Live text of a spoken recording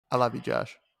I love you,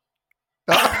 Josh.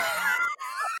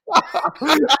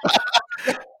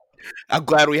 I'm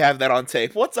glad we have that on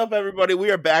tape. What's up, everybody?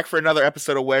 We are back for another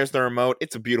episode of Where's the Remote?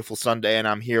 It's a beautiful Sunday, and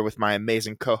I'm here with my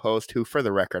amazing co-host, who, for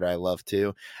the record, I love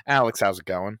too. Alex, how's it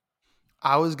going?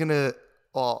 I was gonna.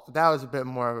 Well, that was a bit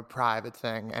more of a private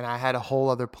thing, and I had a whole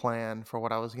other plan for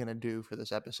what I was gonna do for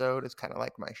this episode. It's kind of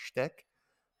like my shtick,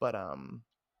 but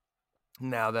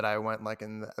now that I went like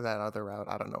in that other route,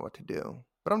 I don't know what to do.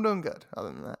 But I'm doing good.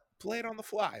 Other than that, Play it on the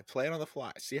fly. Play it on the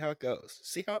fly. See how it goes.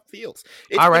 See how it feels.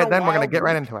 all right, then we're gonna get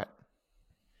right into it.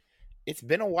 It's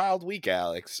been a wild week,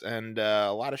 Alex, and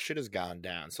a lot of shit has gone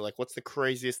down. So, like, what's the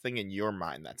craziest thing in your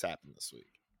mind that's happened this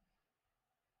week?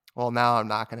 Well, now I'm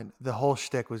not gonna. The whole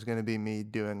shtick was gonna be me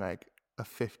doing like a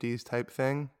 '50s type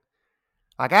thing,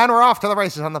 like, and we're off to the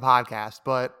races on the podcast.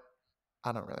 But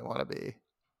I don't really want to be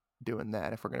doing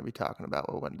that if we're gonna be talking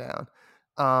about what went down.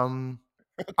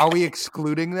 Are we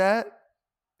excluding that?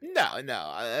 No,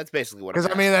 that's basically what.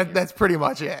 Because I mean that's pretty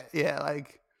much it. Yeah,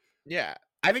 like yeah.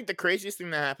 I think the craziest thing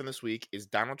that happened this week is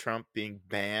Donald Trump being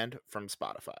banned from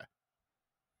Spotify.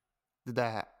 did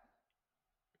that?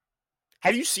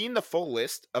 Have you seen the full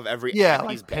list of every app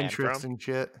like he's banned Pinterest from? and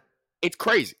shit. It's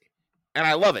crazy, and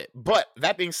I love it. But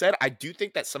that being said, I do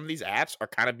think that some of these apps are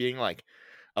kind of being like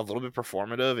a little bit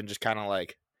performative and just kind of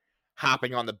like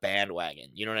hopping on the bandwagon.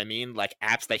 You know what I mean? Like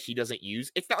apps that he doesn't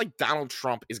use. It's not like Donald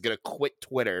Trump is going to quit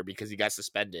Twitter because he got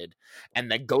suspended and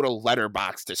then go to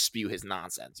Letterboxd to spew his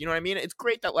nonsense. You know what I mean? It's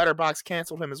great that Letterboxd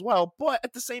canceled him as well, but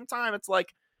at the same time, it's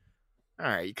like, all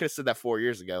right, you could have said that 4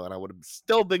 years ago and I would have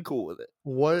still been cool with it.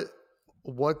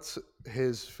 What's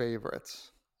his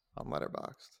favorites on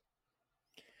Letterboxd?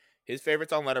 His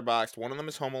favorites on Letterboxd, one of them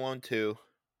is Home Alone 2.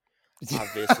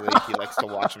 Obviously, he likes to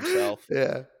watch himself.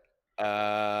 Yeah.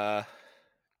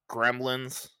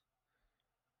 Gremlins.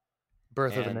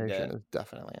 Birth of a Nation is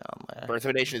definitely on there. Birth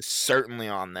of a Nation is certainly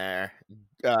on there.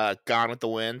 Gone with the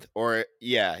Wind, or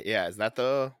yeah. Is that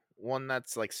the one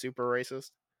that's like super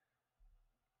racist?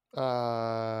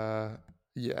 Yeah.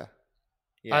 Yeah,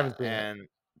 I haven't seen it,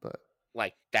 but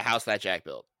like The House That Jack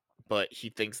Built. But he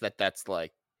thinks that that's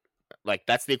like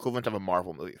that's the equivalent of a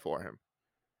Marvel movie for him.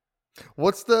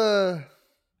 What's the?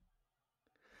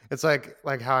 It's like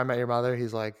How I Met Your Mother.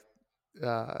 He's like,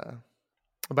 about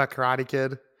Karate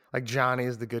Kid. Like Johnny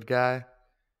is the good guy.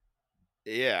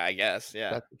 Yeah, I guess.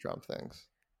 Yeah. That's what Trump thinks.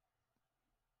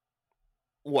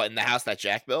 What, in The House That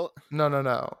Jack Built? No.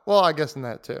 Well, I guess in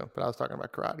that too. But I was talking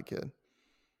about Karate Kid.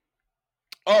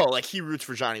 Oh, like he roots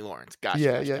for Johnny Lawrence.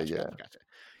 Gotcha.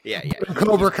 Yeah.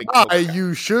 Cobra Kai,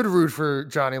 you should root for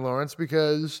Johnny Lawrence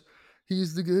because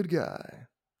he's the good guy.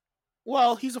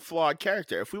 Well, he's a flawed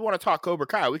character. If we want to talk Cobra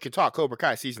Kai, we could talk Cobra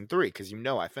Kai season 3 because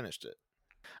I finished it.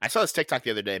 I saw this TikTok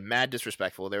the other day, mad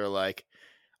disrespectful. They were like,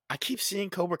 I keep seeing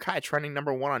Cobra Kai trending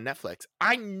 #1 on Netflix.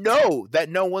 I know that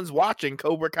no one's watching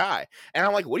Cobra Kai. And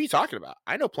I'm like, what are you talking about?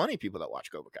 I know plenty of people that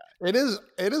watch Cobra Kai. It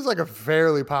is like a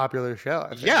fairly popular show,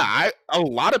 I think. Yeah, a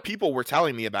lot of people were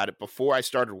telling me about it before I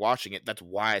started watching it. That's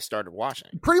why I started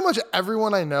watching. Pretty much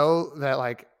everyone I know that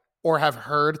like or have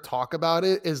heard talk about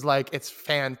it is like it's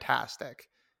fantastic.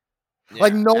 Yeah,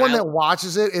 like no one that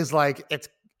watches it is like it's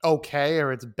okay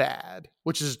or it's bad,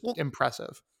 which is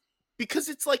impressive. Because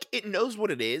it's like it knows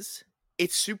what it is.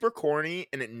 It's super corny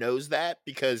and it knows that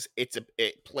because it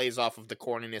plays off of the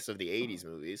corniness of the 80s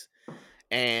movies.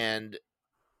 And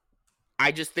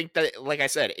I just think that, like I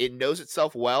said, it knows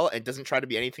itself well and doesn't try to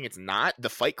be anything it's not. The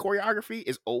fight choreography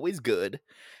is always good.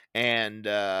 And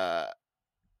I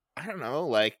don't know,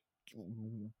 like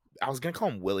I was going to call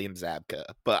him William Zabka,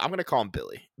 but I'm going to call him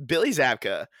Billy. Billy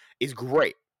Zabka is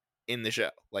great in the show.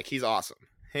 Like he's awesome.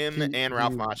 Him and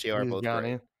Ralph Macchio are both Johnny.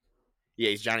 great. Yeah,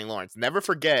 he's Johnny Lawrence. Never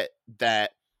forget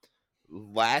that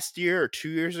last year or 2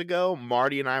 years ago,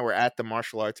 Marty and I were at the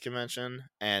martial arts convention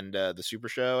and the Super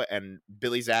Show, and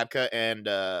Billy Zabka and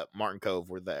Martin Kove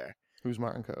were there. Who's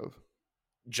Martin Kove?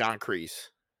 John Kreese.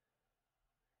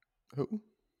 Who?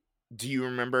 Do you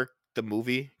remember the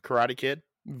movie Karate Kid?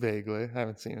 Vaguely. I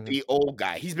haven't seen it. The old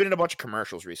guy. He's been in a bunch of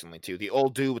commercials recently, too. The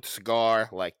old dude with the cigar,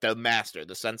 like the master,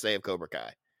 the sensei of Cobra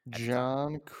Kai.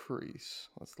 John Kreese.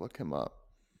 Let's look him up.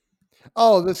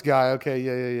 Oh, this guy. Okay,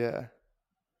 yeah.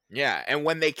 Yeah, and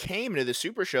when they came to the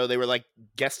Super Show, they were like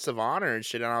guests of honor and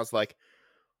shit, and I was like,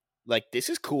 this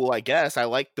is cool, I guess. I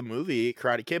like the movie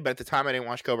Karate Kid, but at the time I didn't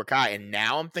watch Cobra Kai, and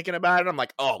now I'm thinking about it, I'm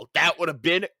like, oh, that would have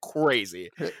been crazy.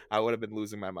 I would have been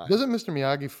losing my mind. Doesn't Mr.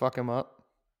 Miyagi fuck him up?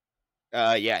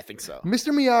 Yeah, I think so.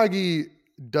 Mr. Miyagi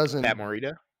doesn't... Pat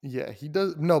Morita? Yeah, he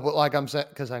does. No, but like I'm saying,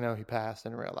 because I know he passed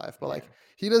in real life, but like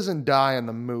he doesn't die in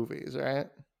the movies, right?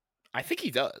 I think he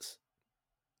does.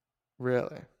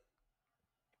 Really?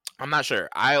 I'm not sure.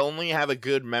 I only have a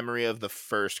good memory of the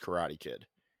first Karate Kid.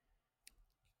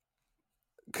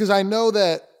 Because I know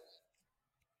that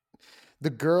the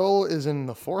girl is in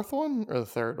the fourth one or the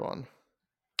third one.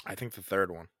 I think the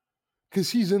third one.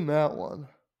 Because he's in that one,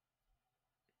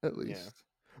 at Yeah. least.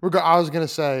 I was gonna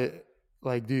say,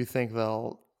 like, do you think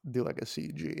they'll do like a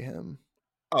CG him?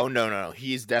 Oh no.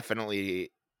 He's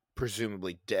definitely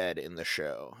presumably dead in the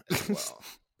show as well.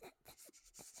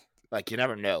 Like you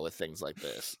never know with things like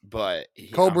this, but I'm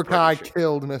Cobra pretty Kai sure.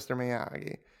 killed Mr.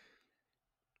 Miyagi.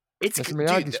 Mr. Dude.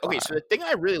 Miyagi's Okay, so the fire. thing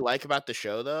I really like about the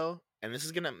show though, and this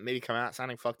is gonna maybe come out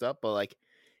sounding fucked up, but like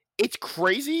it's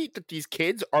crazy that these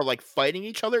kids are like fighting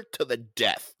each other to the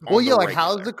death Well, on yeah, the like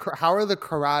regular. how are the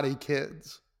Karate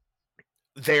Kids?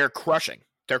 They're crushing.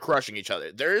 They're crushing each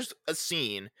other. There's a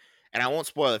scene, and I won't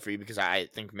spoil it for you because I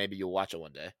think maybe you'll watch it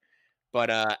one day. But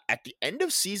at the end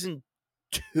of season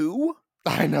 2,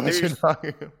 I know what you're there's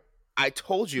talking about. I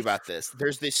told you about this.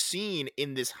 There's this scene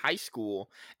in this high school,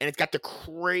 and it's got the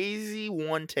crazy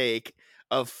one take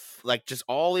of like just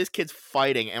all these kids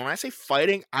fighting. And when I say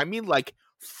fighting, I mean like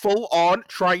full on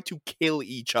trying to kill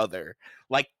each other.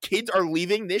 Like kids are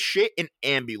leaving this shit in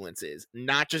ambulances,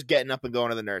 not just getting up and going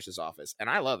to the nurse's office. And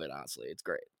I love it, honestly. It's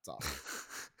great. It's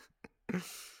awesome.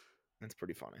 It's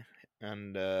pretty funny.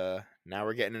 And now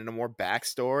we're getting into more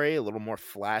backstory, a little more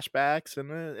flashbacks,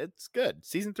 and it's good.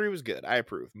 Season 3 was good. I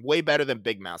approve. Way better than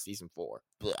Big Mouth season 4.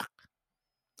 Blah.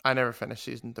 I never finished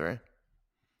season 3.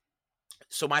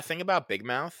 So my thing about Big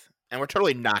Mouth, and we're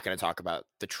totally not going to talk about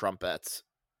the Trumpets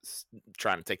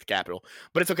trying to take the Capitol,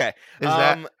 but it's okay. Is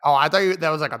that? Oh, I thought that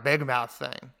was like a Big Mouth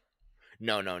thing.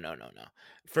 No.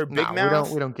 For Big No,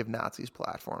 Mouth, we don't give Nazis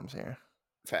platforms here.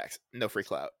 facts. No free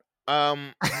clout.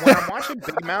 When I'm watching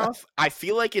Big Mouth, I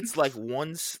feel like it's like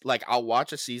like I'll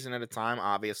watch a season at a time,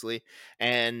 obviously,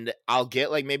 and I'll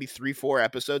get like maybe 3-4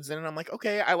 episodes in, and I'm like,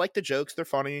 okay, I like the jokes, they're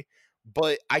funny,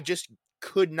 but I just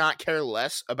could not care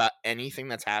less about anything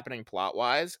that's happening plot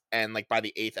wise. And like by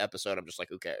the 8th episode, I'm just like,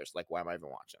 who cares? Like, why am I even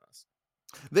watching this?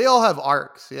 They all have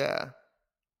arcs, yeah.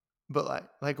 But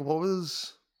like what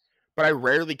was? But I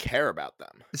rarely care about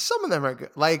them. Some of them are good.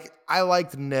 Like I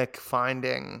liked Nick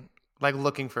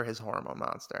looking for his hormone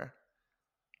monster.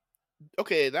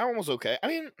 Okay, that one was okay. I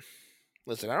mean,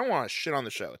 listen, I don't want to shit on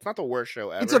the show. It's not the worst show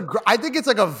ever. I think it's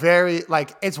like a very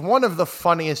it's one of the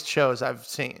funniest shows I've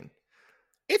seen.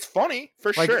 It's funny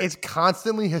for Like sure. it's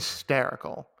constantly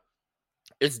hysterical.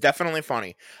 It's definitely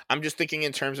funny. I'm just thinking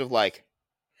in terms of like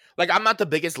I'm not the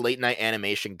biggest late night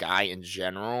animation guy in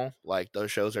general. Like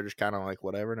those shows are just kind of like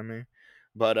whatever to me.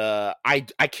 But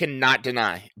I cannot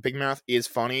deny Big Mouth is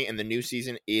funny and the new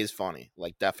season is funny,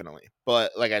 like definitely.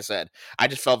 But like I said, I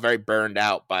just felt very burned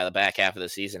out by the back half of the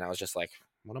season. I was just like,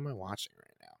 what am I watching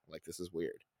right now? Like this is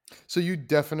weird. So you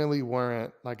definitely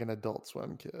weren't like an Adult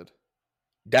Swim kid.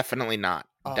 Definitely not.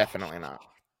 Oh, Definitely not.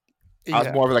 yeah, I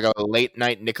was more of like a late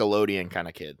night Nickelodeon kind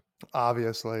of kid.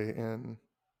 obviously. And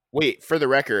Wait, for the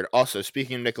record, also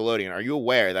speaking of Nickelodeon, are you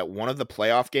aware that one of the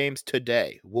playoff games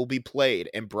today will be played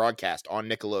and broadcast on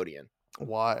Nickelodeon?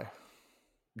 why?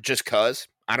 Just cuz?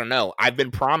 I don't know. I've been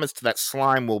promised that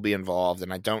slime will be involved,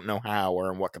 and I don't know how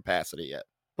or in what capacity yet.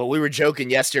 But we were joking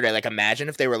yesterday, like imagine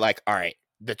if they were like, all right,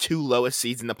 the 2 lowest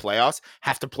seeds in the playoffs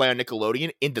have to play on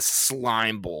Nickelodeon in the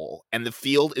Slime Bowl, and the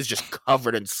field is just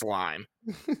covered in slime.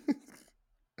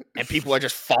 And people are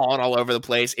just falling all over the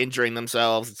place, injuring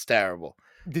themselves. It's terrible.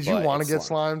 Did you But want to it's get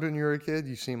slime. slimed when you were a kid?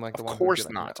 You seem like the Of one who would be course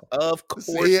like, not. no. Of course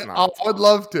See, not. I would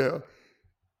love to.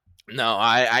 No,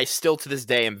 I still to this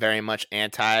day am very much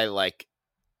anti like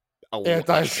a shit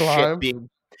Anti-slime?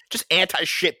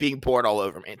 being poured all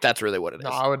over me. That's really what it is. No,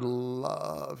 I would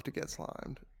love to get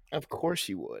slimed. Of course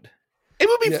you would. It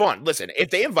would be Yeah. fun. Listen,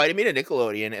 if they invited me to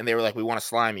Nickelodeon and they were like, "We want to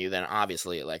slime you," then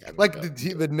obviously, like, I'm Like gonna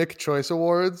go. the Nick Choice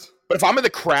Awards. But if I'm in the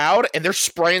crowd and they're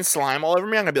spraying slime all over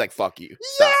me, I'm gonna be like, "Fuck you,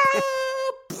 stop."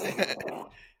 Yeah!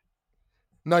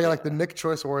 No, yeah, like the Nick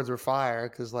Choice Awards were fire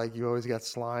because like you always got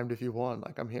slimed if you won.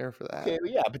 Like I'm here for that. Okay,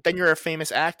 yeah, but then you're a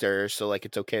famous actor, so like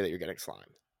it's okay that you're getting slimed.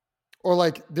 Or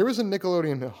like there was a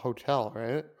Nickelodeon hotel,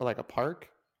 right? Or like a park.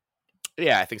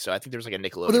 Yeah, I think so. I think there was like a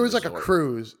Nickelodeon. Or there was like a resort.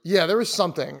 cruise. Yeah, there was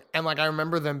something. And like I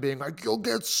remember them being like, "You'll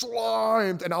get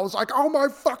slimed." And I was like, "Oh my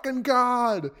fucking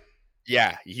God.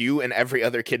 Yeah, you and every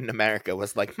other kid in America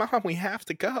was like, "Mom, we have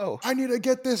to go." I need to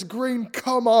get this green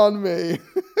cum on me."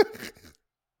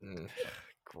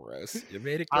 Gross. You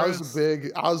made it I gross.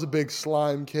 was a big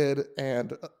slime kid,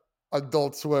 and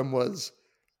Adult Swim was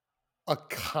a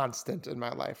constant in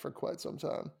my life for quite some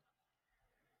time.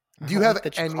 Do you have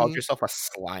that you any? called yourself a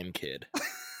slime kid?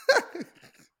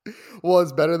 Well,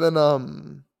 it's better than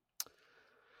oh,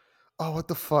 what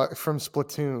the fuck from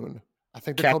Splatoon? I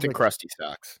think they're called Captain like Krusty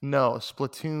Socks. no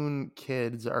Splatoon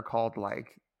kids are called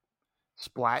like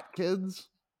Splat Kids.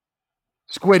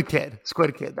 Squid Kid.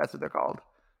 That's what they're called.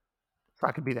 So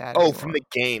I could be that if Oh, you from want.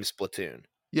 the game Splatoon.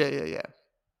 Yeah, yeah, yeah.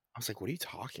 I was like, what are you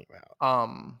talking about?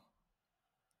 Um.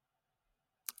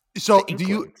 The So do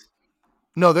you? Inklings.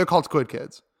 No, they're called Squid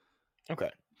Kids. Okay.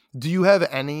 Do you have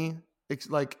any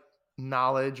like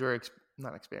knowledge or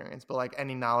not experience, but like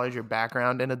any knowledge or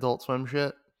background in Adult Swim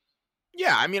shit?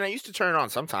 Yeah, I mean, I used to turn it on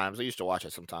sometimes. I used to watch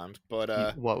it sometimes.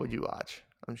 But What would you watch?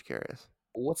 I'm just curious.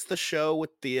 what's the show with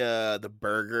the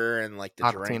burger and like the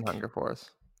Aqua Teen drink? Hunger Force.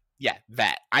 Yeah,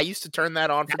 that. I used to turn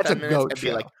that on for That's a 10 minutes goat and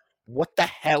be like, show. what the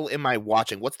hell am I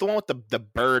watching? What's the one with the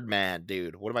Birdman,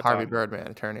 dude? What am I Harvey talking about?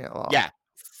 Birdman, Attorney at Law. Yeah.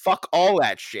 Fuck all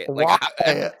that shit. Like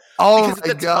Why? Oh because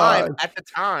my god. at the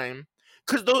time,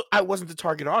 because I wasn't the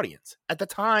target audience. At the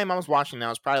time I was watching that, I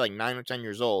was probably like 9 or 10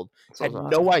 years old. So Had was I.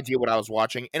 no idea what I was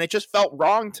watching, and it just felt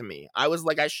wrong to me. I was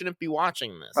like, I shouldn't be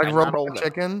watching this. Like I'm not Robot old enough.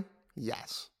 Chicken?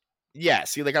 Yes. Yeah,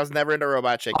 see, like I was never into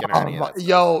Robot Chicken or any of that stuff.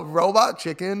 Yo, Robot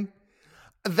Chicken.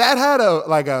 That had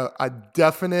a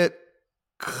definite,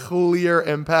 clear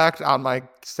impact on my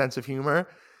sense of humor.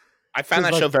 I found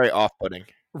that like, show very off-putting.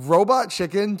 Robot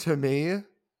Chicken to me,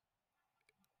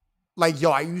 like,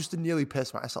 yo, I used to nearly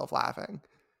piss myself laughing.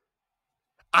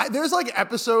 There's like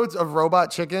episodes of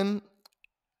Robot Chicken.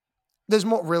 There's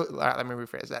more really. Let me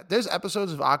rephrase that. There's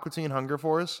episodes of Aqua Teen Hunger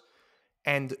Force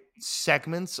and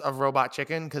segments of Robot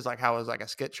Chicken because like how it was like a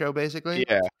skit show basically.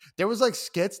 Yeah. There was like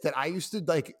skits that I used to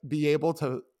like be able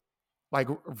to like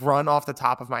run off the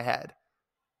top of my head.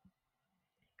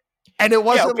 And it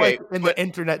wasn't like in the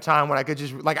internet time when I could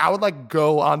just like I would like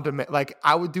go on to like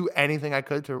I would do anything I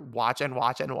could to watch and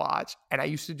watch and watch, and I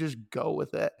used to just go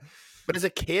with it. But as a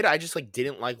kid, I just like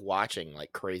didn't like watching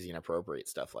like crazy inappropriate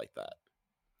stuff like that.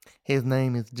 His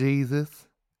name is Jesus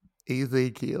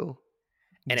Ezekiel.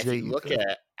 And if you look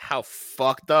at how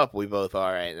fucked up we both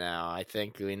are right now, I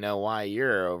think we know why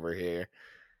you're over here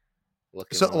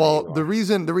looking. So, well, the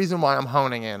reason why I'm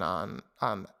honing in on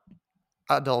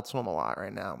Adult Swim a lot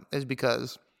right now is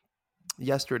because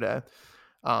yesterday,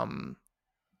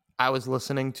 I was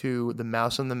listening to The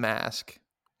Mouse and the Mask,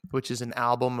 which is an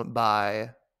album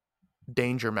by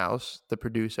Danger Mouse, the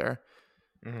producer,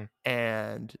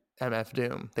 and MF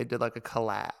Doom. They did like a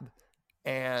collab.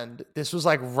 And this was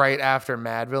like right after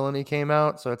Mad Villainy came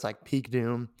out, so it's like peak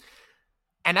Doom.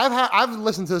 And I've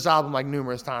listened to this album like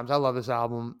numerous times. I love this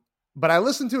album, but I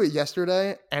listened to it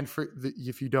yesterday, and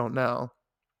if you don't know,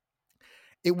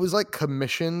 it was like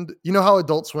commissioned. You know how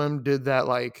Adult Swim did that?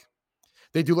 Like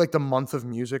they do like the month of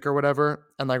music or whatever,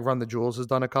 and like Run the Jewels has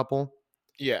done a couple.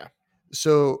 Yeah.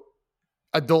 So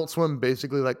Adult Swim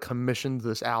basically like commissioned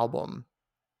this album,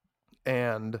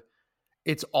 and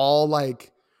it's all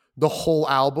like the whole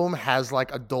album has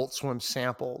like Adult Swim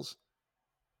samples.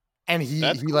 And he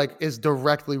cool. like is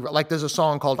directly like there's a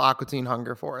song called Aqua Teen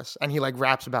Hunger Force, and he like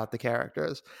raps about the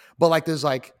characters. But like there's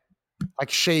like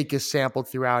Shake is sampled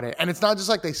throughout it. And it's not just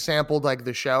like they sampled like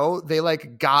the show, they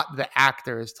like got the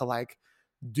actors to like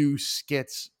do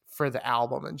skits for the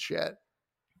album and shit.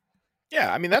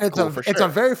 Yeah, I mean that's cool for sure. It's a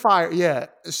very fire, yeah.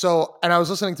 So, and I was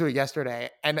listening to it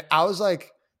yesterday, and I was like,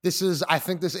 I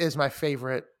think this is my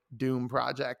favorite Doom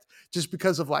project, just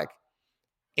because of like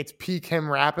it's peak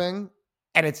him rapping,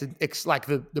 and it's like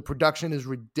the production is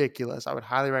ridiculous. I would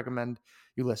highly recommend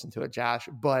you listen to it, Josh.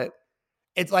 But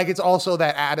it's like it's also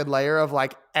that added layer of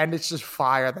like, and it's just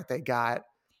fire that they got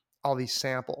all these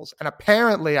samples. And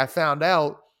apparently, I found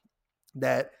out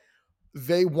that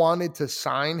they wanted to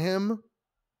sign him,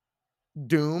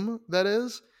 Doom, that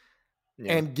is,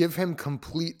 and give him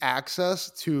complete access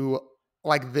to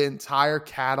like the entire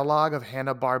catalog of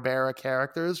Hanna-Barbera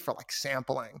characters for like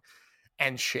sampling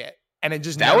and shit. And it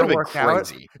just never worked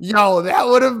out. Yo, that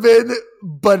would have been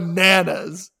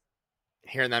bananas.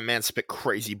 Hearing that man spit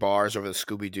crazy bars over the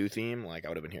Scooby-Doo theme, like I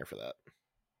would have been here for that.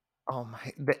 Oh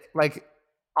my, like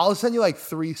I'll send you like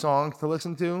 3 songs to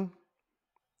listen to.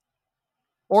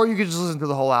 Or you could just listen to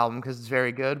the whole album because it's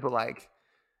very good, but like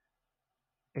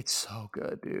it's so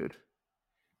good, dude.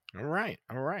 All right.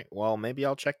 Well, maybe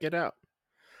I'll check it out.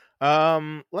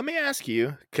 Let me ask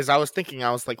you, because I was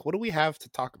like, what do we have to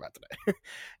talk about today?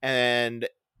 And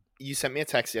you sent me a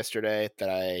text yesterday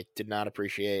that I did not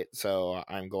appreciate, so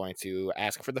I'm going to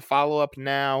ask for the follow-up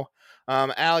now.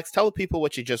 Alex, tell the people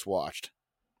what you just watched.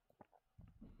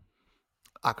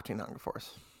 Aqua Teen Hunger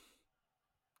Force.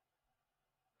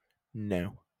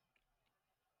 No.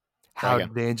 How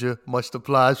danger much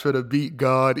applies for the beat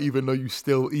god, even though you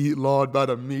still eat lard by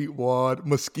the meat wad.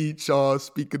 Mesquite Shaw,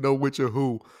 speaking of which or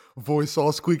who. Voice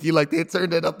all squeaky like they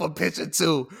turned it up a pitch or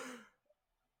two.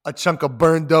 a chunk of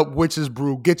burned up witch's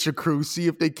brew. Get your crew. See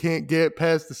if they can't get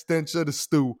past the stench of the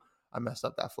stew. I messed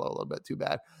up that flow a little bit. Too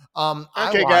bad. I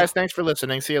Okay, watched. guys, thanks for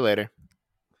listening. See you later.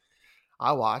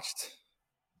 I watched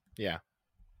Yeah.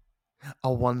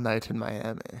 A One Night in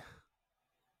Miami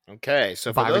Okay,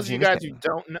 so for by those of you Regina guys who King.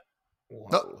 don't know,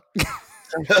 No. whoa.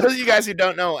 For those of you guys who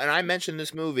don't know, and I mentioned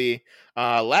this movie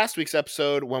last week's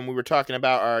episode when we were talking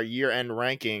about our year-end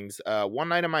rankings. One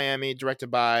Night in Miami,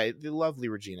 directed by the lovely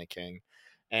Regina King,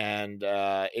 and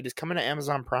it is coming to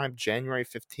Amazon Prime January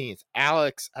 15th.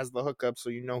 Alex has the hookup, so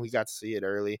you know he got to see it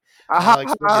early.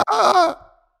 Alex, what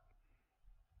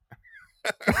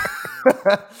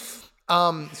did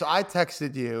So I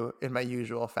texted you in my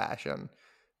usual fashion.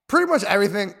 Pretty much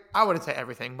everything. I wouldn't say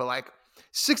everything, but like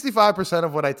 65%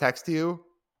 of what I text you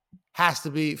has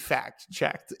to be fact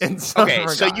checked in some Okay,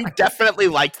 regard. so you definitely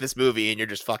liked this movie, and you're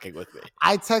just fucking with me.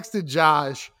 I texted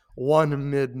Josh 1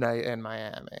 midnight in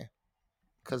Miami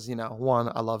because, you know,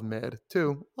 1, I love mid.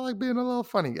 2, I like being a little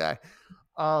funny guy.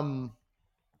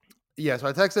 Yeah, so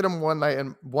I texted him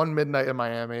 1 midnight in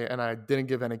Miami, and I didn't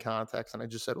give any context, and I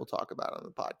just said we'll talk about it on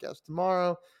the podcast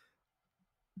tomorrow.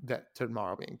 That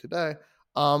tomorrow being today.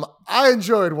 I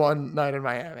enjoyed One Night in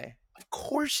Miami. Of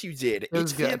course you did. It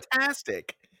was It's good.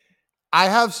 fantastic. I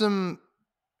have some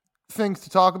things to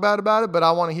talk about it, but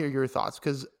I want to hear your thoughts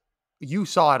because you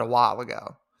saw it a while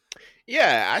ago.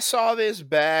 Yeah, I saw this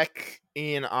back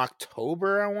in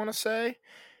October, I want to say.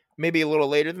 Maybe a little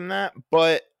later than that,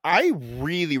 but I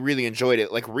really, really enjoyed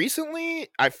it. Like recently,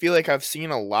 I feel like I've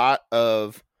seen a lot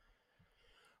of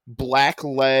black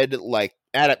led like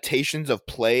adaptations of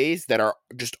plays that are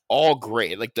just all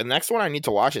great. Like the next one I need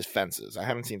to watch is Fences. I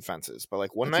haven't seen Fences, but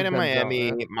like One That's Night a in Denzel,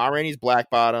 Miami, right? Ma Rainey's Black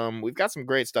Bottom. We've got some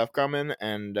great stuff coming,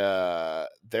 and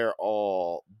they're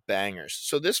all bangers.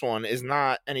 So this one is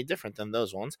not any different than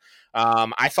those ones.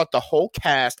 I thought the whole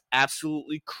cast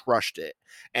absolutely crushed it,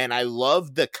 and I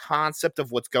love the concept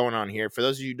of what's going on here. For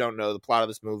those of you who don't know, the plot of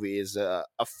this movie is a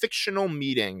fictional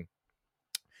meeting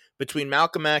between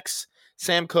Malcolm X,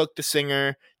 Sam Cooke, the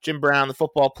singer, Jim Brown, the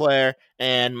football player,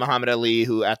 and Muhammad Ali,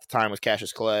 who at the time was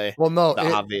Cassius Clay, Well, no, the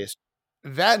obvious.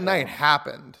 that night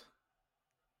happened,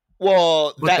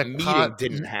 Well, but that meeting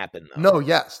didn't happen though. No,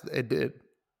 yes, it did.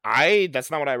 That's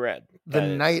not what I read. The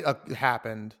night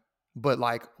happened, but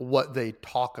like what they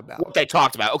talk about What they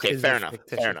talked about. Okay, is fair the enough.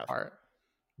 fictitious Fair enough. part.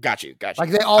 Got you. Like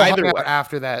they all Either hung way, out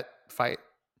after that fight.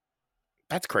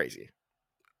 that's crazy.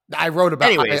 I wrote about.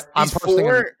 Anyways, I'm these posting.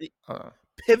 four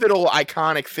pivotal,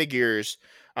 iconic figures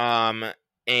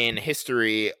in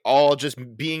history, all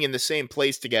just being in the same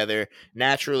place together.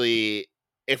 Naturally,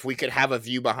 if we could have a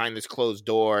view behind this closed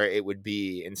door, it would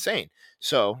be insane.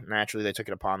 So naturally, they took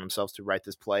it upon themselves to write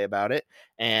this play about it,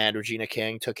 and Regina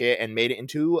King took it and made it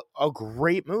into a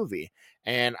great movie.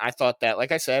 And I thought that,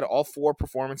 like I said, all four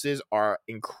performances are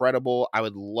incredible. I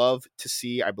would love to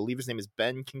see, I believe his name is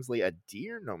Ben Kingsley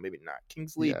Adair. No, maybe not.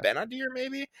 Kingsley Ben Adair,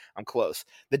 maybe? I'm close.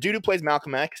 The dude who plays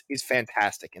Malcolm X is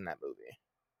fantastic in that movie.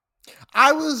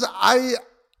 I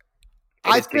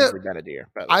Kingsley Ben Adair,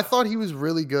 by the way. I thought he was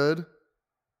really good,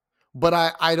 but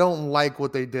I don't like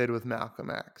what they did with Malcolm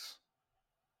X.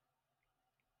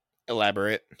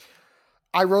 Elaborate.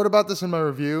 I wrote about this in my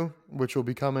review, which will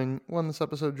be coming when this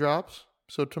episode drops.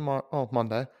 So tomorrow,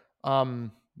 Monday,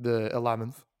 the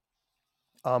 11th.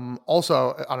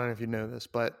 Also, I don't know if you know this,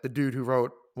 but the dude who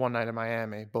wrote One Night in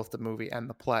Miami, both the movie and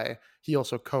the play, he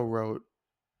also co-wrote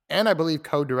and I believe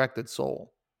co-directed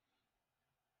Soul.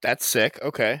 That's sick.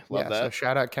 Okay, love that. So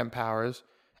shout out Kemp Powers,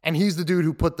 and he's the dude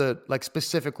who put the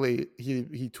specifically.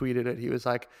 He tweeted it. He was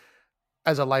like,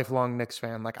 as a lifelong Knicks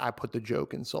fan, like I put the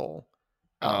joke in Soul.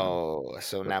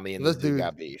 So now me and this dude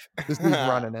got beef. This dude's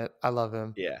running it. I love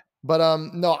him. Yeah. But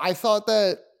no, I thought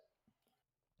that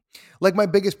like my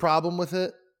biggest problem with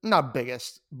it, not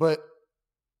biggest, but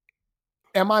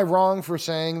am I wrong for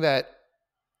saying that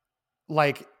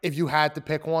like if you had to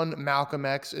pick one, Malcolm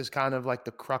X is kind of like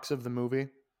the crux of the movie?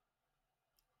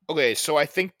 Okay, so I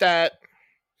think that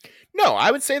no, I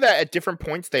would say that at different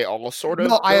points they all sort of.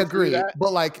 No, I agree,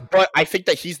 but I think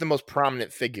that he's the most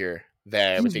prominent figure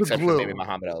there, with the exception of maybe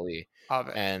Muhammad Ali. Of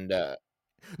it. And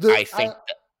I think.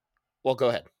 Well, go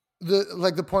ahead.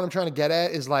 The point I'm trying to get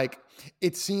at is like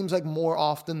it seems like more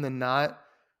often than not,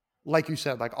 like you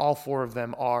said, like all four of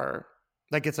them are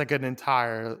like it's like an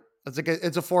entire. It's like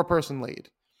it's a 4-person lead,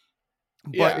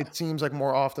 but it seems like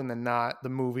more often than not the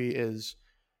movie is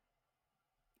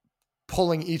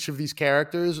pulling each of these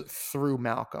characters through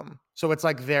Malcolm. So it's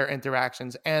like their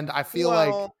interactions. And I feel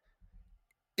like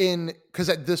because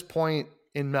at this point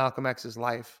in Malcolm X's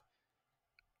life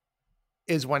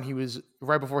is when he was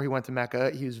right before he went to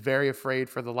Mecca, he was very afraid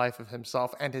for the life of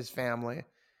himself and his family.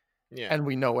 Yeah. and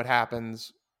we know what happened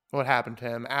to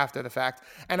him after the fact.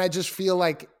 And I just feel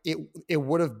like it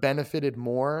would have benefited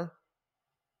more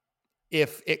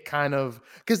if it kind of,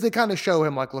 because they kind of show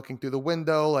him like looking through the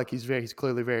window, like he's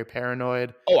clearly very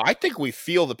paranoid. Oh, I think we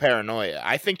feel the paranoia.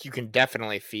 I think you can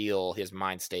definitely feel his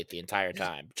mind state the entire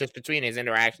time, just between his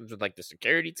interactions with like the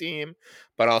security team,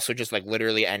 but also just like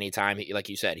literally anytime he, like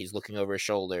you said, he's looking over his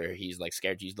shoulder, he's like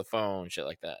scared to use the phone, shit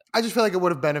like that. I just feel like it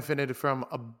would have benefited from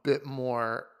a bit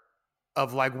more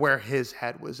of like where his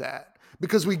head was at,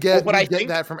 because we Well, get but we I get think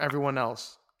that from everyone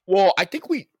else. Well, I think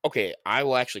okay, I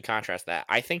will actually contrast that.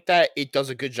 I think that it does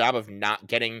a good job of not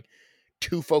getting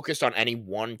too focused on any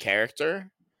one character.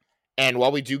 And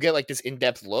while we do get like this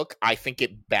in-depth look, I think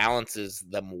it balances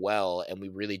them well, and we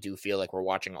really do feel like we're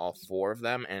watching all four of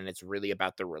them, and it's really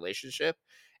about the relationship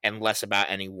and less about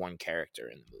any one character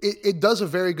in the movie. It does a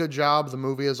very good job, the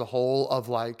movie as a whole, of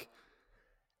like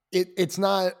it's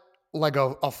not like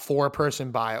a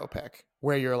 4-person biopic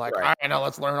where you're like, all Right. right, now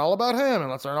let's learn all about him and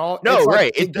let's learn all. No, It's like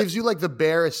right. it gives you like the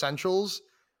bare essentials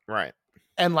Right.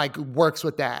 and like works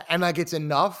with that, and like it's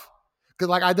enough, because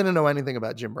like I didn't know anything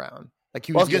about Jim Brown. Like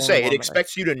he Well, I was was the gonna only say it one there.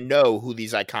 expects you to know who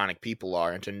these iconic people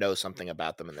are and to know something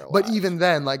about them in their But lives. even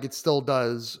then, like it still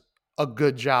does a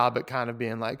good job at kind of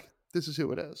being like, this is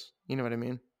who it is. You know what I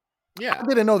mean? Yeah. I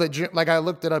didn't know that Jim, like I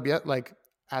looked it up yet, like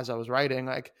as I was writing,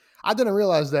 like I didn't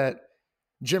realize that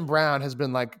Jim Brown has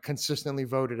been like consistently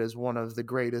voted as one of the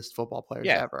greatest football players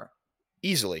Yeah. ever.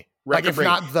 Easily. Like Record if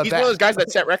breaking. not the He's one of those best. guys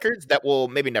that set records that will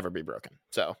maybe never be broken.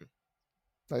 So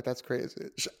Like that's crazy.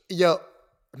 Yo,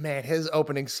 man, his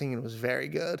opening scene was very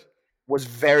good. was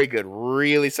very good.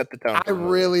 Really set the tone I for the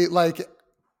movie. really like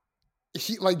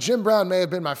Jim Brown may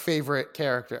have been my favorite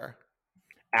character.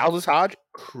 Aldous Hodge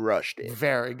crushed it.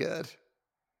 Very good.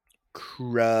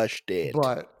 Crushed it.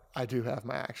 But I do have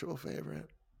my actual favorite.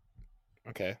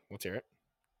 Okay, let's hear it.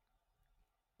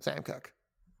 Sam Cooke.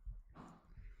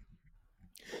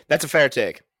 That's a fair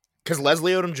take. Because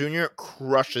Leslie Odom Jr.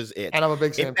 crushes it. And I'm a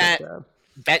big Sam Cooke fan.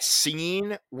 That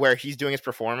scene where he's doing his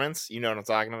performance, you know what I'm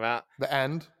talking about? The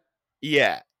end.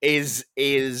 Yeah, is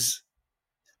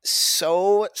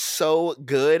so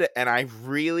good, and I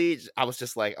was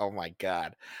just like, oh my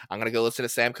god, I'm gonna go listen to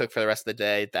Sam Cooke for the rest of the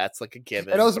day. That's like a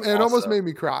given. It almost made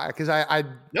me cry because I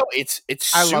no, it's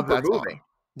I super love that moving. song.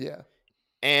 Yeah,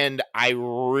 and I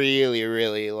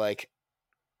really like.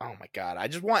 Oh my god, I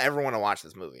just want everyone to watch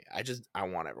this movie. I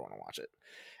want everyone to watch it,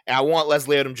 and I want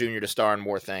Leslie Odom Jr. to star in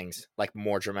more things, like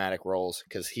more dramatic roles,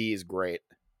 because he is great.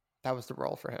 That was the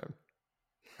role for him.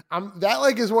 That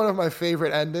like is one of my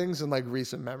favorite endings in like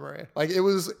recent memory. Like it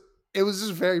was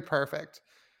just very perfect.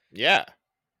 Yeah,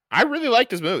 I really liked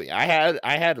this movie. I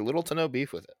had little to no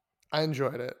beef with it. I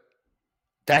enjoyed it.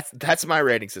 That's my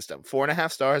rating system.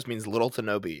 4.5 stars means little to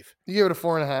no beef. You gave it a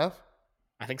 4.5?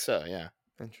 I think so. Yeah.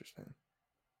 Interesting.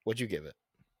 What'd you give it?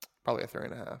 Probably a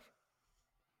 3.5.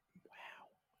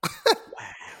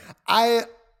 Wow.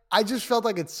 I just felt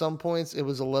like at some points it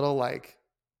was a little like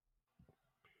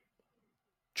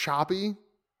choppy.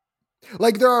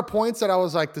 Like there are points that I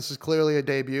was like, this is clearly a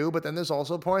debut, but then there's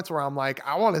also points where I'm like,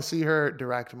 I want to see her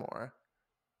direct more.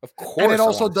 Of course. And it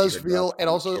also does feel, it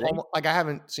also almost, like I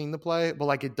haven't seen the play, but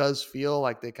like it does feel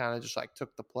like they kind of just like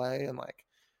took the play and like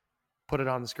put it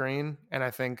on the screen. And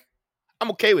I think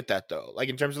I'm okay with that though. Like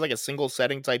in terms of like a single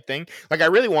setting type thing. Like I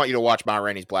really want you to watch Ma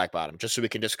Rainey's Black Bottom just so we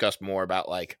can discuss more about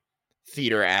like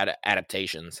theater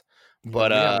adaptations.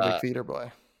 But yeah, I'm a big theater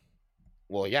boy.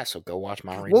 Well, yeah, so go watch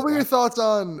Ma Rainey's What were your thoughts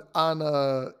on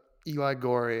Eli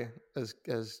Gorey as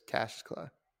Cassius Clay?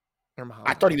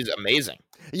 I thought he was amazing.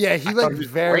 Yeah, he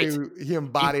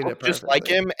embodied it perfectly. Just like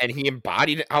him, and he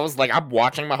embodied it. I was like, I'm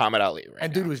watching Muhammad Ali right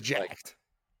and now. Dude was jacked. Like,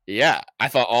 yeah, I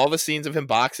thought all the scenes of him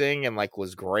boxing and like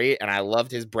was great, and I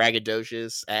loved his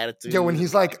braggadocious attitude. Yeah, when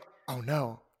he's like, "Oh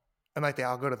no," and like they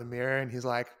all go to the mirror, and he's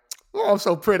like, "Oh, I'm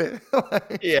so pretty."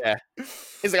 Yeah,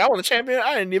 he's like, "I won the champion.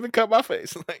 I didn't even cut my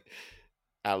face." Like,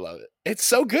 I love it. It's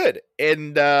so good,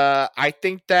 and I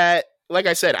think that, like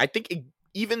I said, I think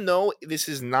even though this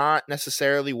is not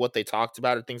necessarily what they talked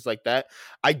about or things like that,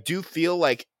 I do feel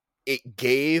like it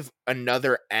gave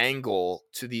another angle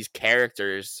to these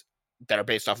characters that are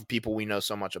based off of people we know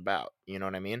so much about. You know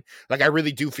what I mean? Like, I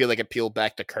really do feel like it peeled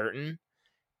back the curtain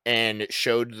and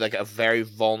showed like a very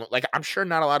vulnerable, like I'm sure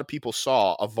not a lot of people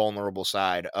saw a vulnerable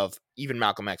side of even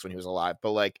Malcolm X when he was alive,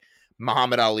 but like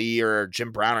Muhammad Ali or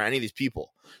Jim Brown or any of these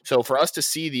people. So for us to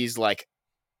see these like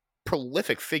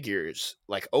prolific figures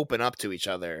like open up to each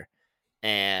other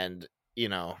and, you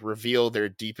know, reveal their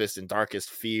deepest and darkest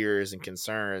fears and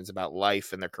concerns about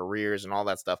life and their careers and all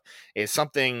that stuff is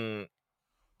something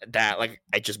that like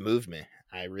it just moved me.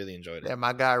 I really enjoyed it. Yeah,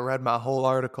 my guy read my whole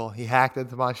article. He hacked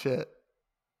into my shit.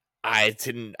 I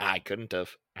didn't. I couldn't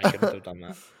have. I couldn't have done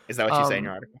that. Is that what you say in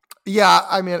your um, article? yeah,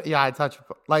 I mean, yeah, I touch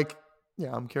like,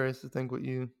 yeah, I'm curious to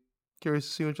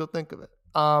see what you'll think of it.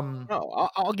 Oh,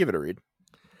 I'll give it a read.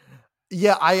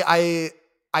 Yeah, I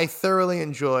thoroughly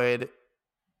enjoyed.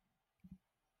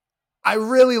 I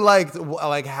really liked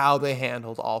like how they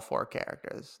handled all four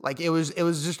characters. Like it was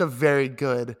just a very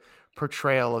good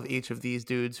portrayal of each of these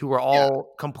dudes who were Yeah.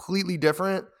 all completely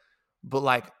different, but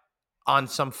like on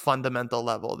some fundamental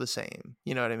level the same.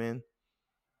 You know what I mean?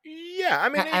 Yeah. I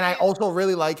mean, And I also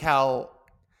really like how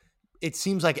it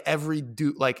seems like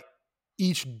like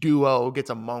each duo gets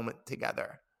a moment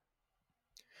together.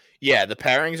 yeah. The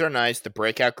pairings are nice. The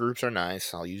breakout groups are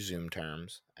nice. I'll use Zoom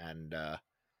terms. And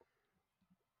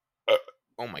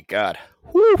oh my god,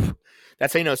 whew.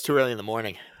 That's how you know it's too early in the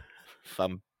morning. If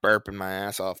I'm burping my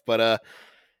ass off, but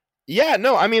yeah,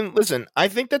 no, I mean, listen, I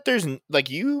think that there's like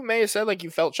you may have said like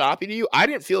you felt choppy to you. I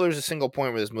didn't feel there's a single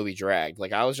point where this movie dragged.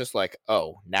 Like I was just like,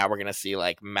 oh, now we're gonna see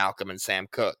like Malcolm and Sam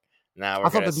Cooke. Now I we're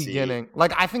thought gonna the see, beginning,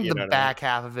 like I think you the know what I mean? back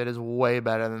half of it is way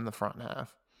better than the front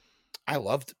half. I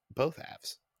loved both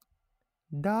halves.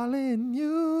 Darling,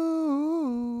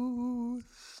 you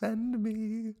send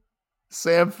me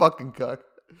Sam fucking Cook.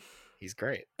 He's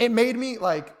great. It made me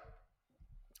like,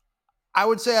 I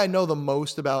would say I know the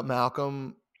most about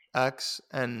Malcolm X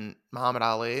and Muhammad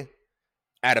Ali.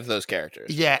 Out of those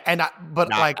characters, Yeah, but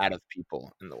not like, out of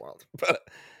people in the world. But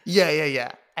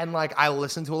yeah. And like, I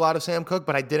listened to a lot of Sam Cooke,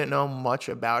 but I didn't know much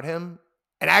about him.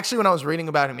 And actually, when I was reading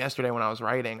about him yesterday, when I was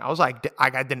writing, I was like,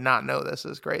 I did not know this.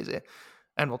 This is crazy.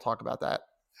 And we'll talk about that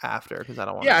after because I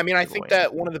don't want yeah, to I mean, I give think away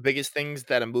that one anything. of the biggest things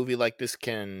that a movie like this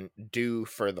can do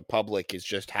for the public is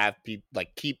just have people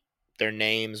like keep their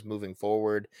names moving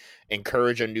forward,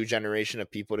 encourage a new generation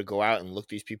of people to go out and look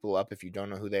these people up if you don't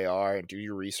know who they are, and do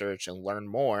your research and learn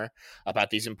more about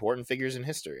these important figures in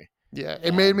history. Yeah,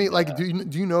 it made me And like. Do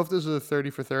you know if there's a 30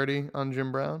 for 30 on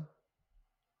Jim Brown?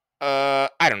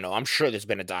 I don't know. I'm sure there's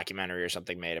been a documentary or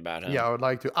something made about Yeah, him. I would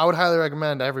like to. I would highly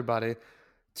recommend everybody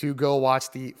to go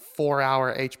watch the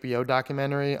 4-hour HBO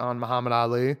documentary on Muhammad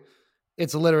Ali.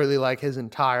 It's literally like his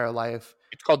entire life.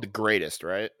 It's called The Greatest,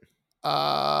 right? No,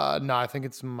 I think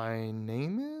it's My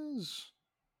Name Is.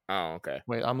 Oh, okay.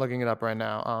 Wait, I'm looking it up right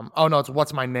now. Oh no, it's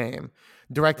What's My Name,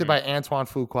 directed Mm. by Antoine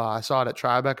Fuqua. I saw it at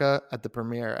Tribeca at the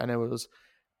premiere, and it was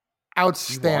You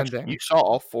outstanding. saw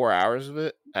all 4 hours of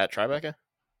it at Tribeca?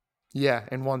 Yeah,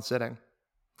 in one sitting.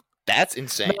 That's No,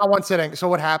 insane. not one sitting. So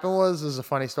what happened was, this is a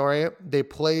funny story. They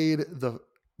played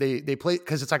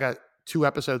because it's like a 2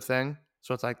 episode thing.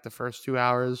 So it's like the first 2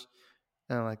 hours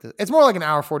and like it's more like an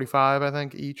hour 45, I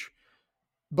think, each.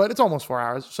 But it's almost 4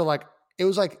 hours. So like it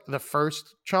was like the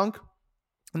first chunk.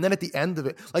 And then at the end of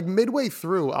it, like midway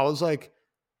through, I was like,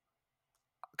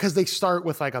 because they start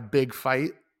with like a big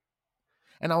fight.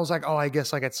 And I was like, oh, I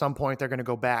guess like at some point they're gonna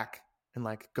go back and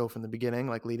like go from the beginning,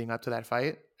 like leading up to that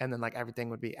fight, and then like everything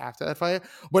would be after that fight.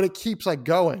 But it keeps like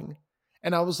going,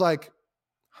 and I was like,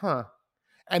 huh.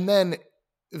 And then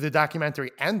the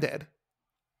documentary ended,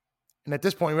 and at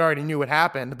this point we already knew what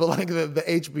happened. But like the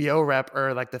HBO rep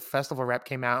or like the festival rep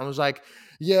came out and was like,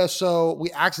 yeah, so we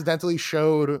accidentally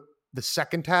showed the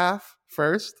second half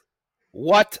first,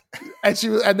 What? and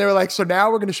they were like, so now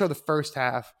we're gonna show the first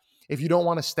half. If you don't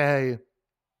want to stay,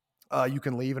 you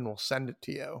can leave and we'll send it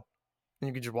to you. And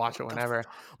you can just watch it What the whenever.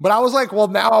 But I was like, well,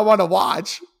 now I want to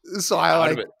watch. So Yeah, I would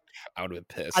have been I pissed. I would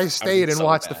have been stayed and so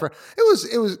watched the mad. first.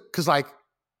 It was because like,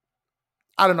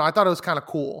 I don't know. I thought it was kind of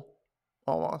cool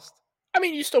almost. I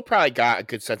mean, you still probably got a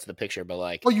good sense of the picture, but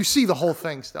like, Well, you see the whole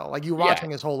thing still. Like you're yeah, watching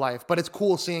his whole life, but it's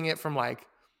cool seeing it from like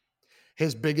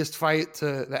his biggest fight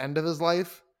to the end of his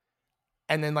life.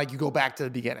 And then like you go back to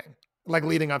the beginning, like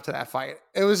leading up to that fight.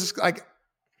 It was just like,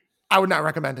 I would not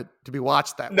recommend it to be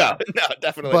watched that way. no, no,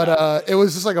 definitely But not. it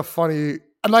was just like a funny,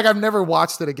 and like I've never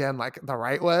watched it again like the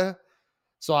right way.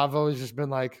 So I've always just been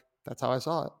like, that's how I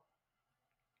saw it.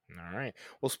 All right.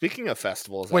 Well, speaking of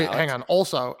festivals, Wait, hang Alex. on.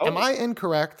 Also, am Oh, I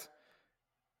incorrect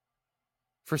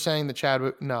for saying that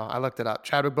Chadwick? No, I looked it up.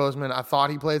 Chadwick Boseman. I thought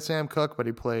he played Sam Cooke, but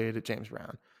he played James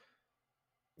Brown.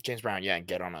 James Brown, yeah, and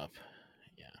Get On Up.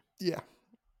 Yeah, Yeah.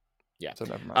 yeah. So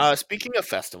never mind. Speaking of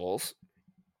festivals,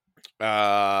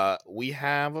 we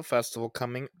have a festival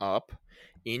coming up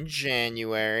in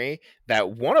January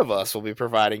that one of us will be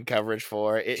providing coverage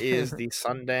for. It is the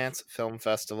Sundance Film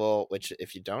Festival, which,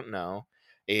 if you don't know,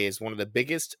 is one of the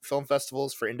biggest film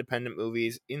festivals for independent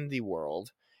movies in the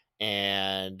world.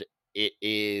 And it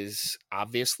is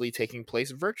obviously taking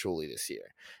place virtually this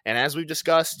year. And as we've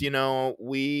discussed,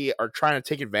 we are trying to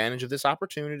take advantage of this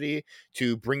opportunity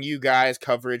to bring you guys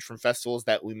coverage from festivals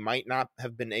that we might not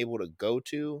have been able to go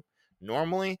to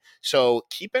normally. So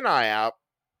keep an eye out.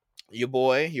 Your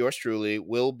boy, yours truly,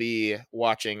 will be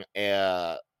watching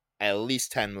at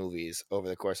least 10 movies over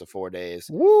the course of 4 days.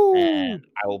 And Woo!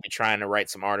 I will be trying to write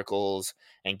some articles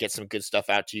and get some good stuff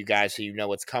out to you guys so you know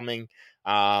what's coming.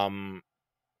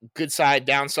 Good side,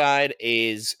 downside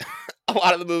is a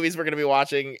lot of the movies we're going to be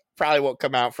watching probably won't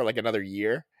come out for like another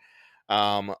year.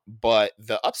 But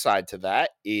the upside to that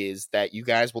is that you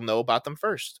guys will know about them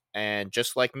first. And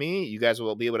just like me, you guys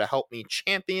will be able to help me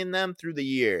champion them through the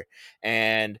year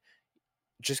and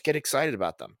just get excited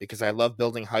about them, because I love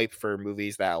building hype for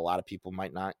movies that a lot of people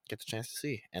might not get the chance to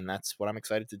see. And that's what I'm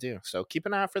excited to do. So keep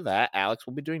an eye out for that. Alex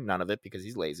will be doing none of it because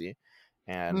he's lazy.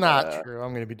 And Not true. I'm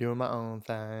going to be doing my own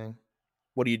thing.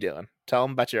 what are you doing? Tell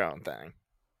them about your own thing.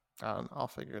 I don't know. I'll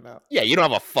figure it out. Yeah, you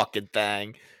don't have a fucking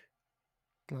thing.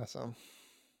 Listen,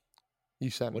 you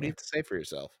sent What do me. you have to say for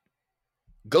yourself?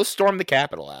 Go storm the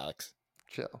Capitol, Alex.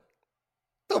 Chill.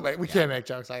 Don't make. We can't make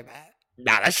jokes like that.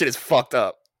 Nah, that shit is fucked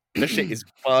up. That shit is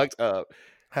fucked up.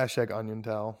 Hashtag onion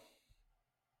towel.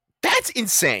 That's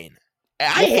insane.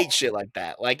 I hate shit like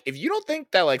that. Like, if you don't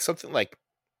think that, like, something like,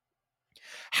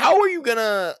 how are you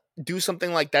gonna do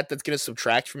something like that that's gonna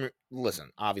subtract from your, listen,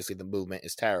 obviously the movement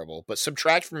is terrible, but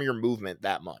subtract from your movement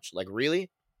that much? Like, really?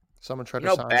 Someone tried You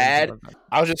know to how sign bad? me.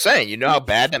 I was just saying, you know how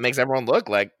bad that makes everyone look?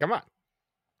 Like, come on.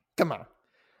 Come on.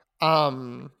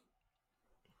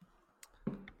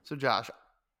 So Josh,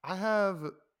 I have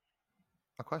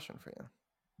a question for you.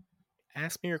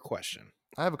 Ask me your question.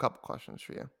 I have a couple questions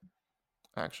for you.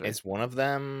 Actually, Is one of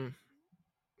them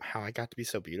how I got to be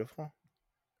so beautiful?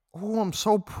 oh, I'm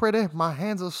so pretty. My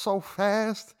hands are so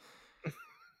fast.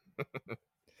 You're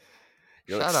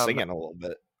like Shut up. singing a little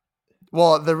bit.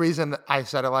 Well, the reason I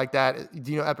said it like that,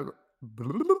 do you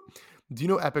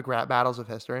know epic rap battles of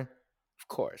history? Of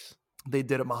course. They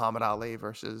did a Muhammad Ali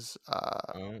versus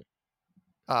Oh.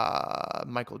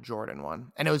 Michael Jordan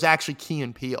one, and it was actually Key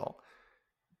and Peele.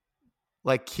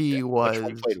 Like Which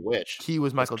one played which? Key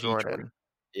was Michael Key Jordan.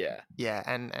 Yeah. Yeah,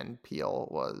 and Peele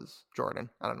was Jordan.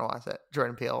 I don't know why I said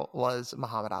Jordan Peele was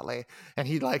Muhammad Ali, and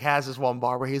he like has this one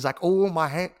bar where he's like, "Oh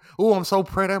I'm so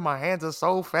pretty, my hands are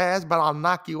so fast, but I'll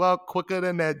knock you out quicker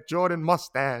than that Jordan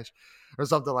mustache," or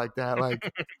something like that.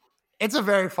 Like, it's a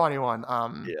very funny one.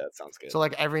 Yeah, that sounds good. So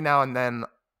like every now and then,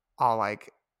 I'll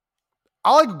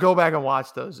go back and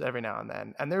watch those every now and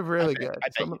then, and they're really good. I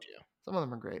bet you do. Some of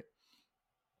them are great.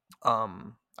 I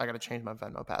gotta change my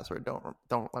Venmo password.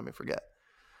 Don't let me forget.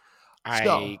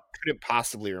 I couldn't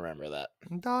possibly remember that.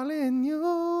 Darling,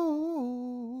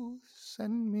 you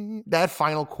send me. That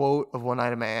final quote of One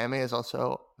Night in Miami is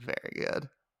also very good.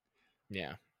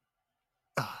 Yeah.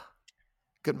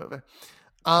 Good movie.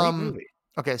 Great movie.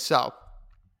 Okay, so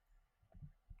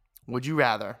would you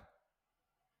rather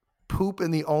poop in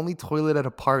the only toilet at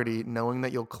a party knowing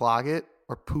that you'll clog it,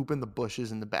 or poop in the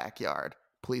bushes in the backyard?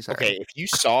 Please hurry. Okay, if you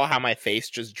saw how my face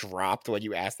just dropped when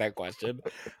you asked that question,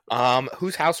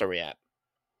 whose house are we at?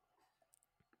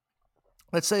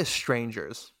 Let's say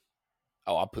strangers.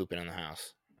 Oh, I'm pooping in the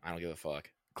house. I don't give a fuck.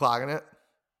 Clogging it?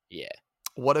 Yeah.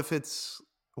 What if it's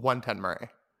 110 Murray?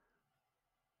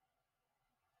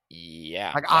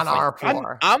 Yeah. Like on our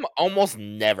floor. I'm almost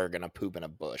never going to poop in a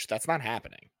bush. That's not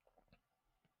happening.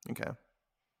 Okay.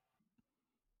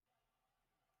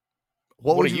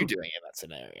 What are you doing in that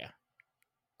scenario?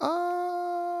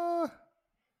 I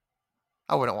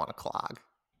wouldn't want to clog.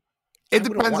 It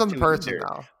depends on the person,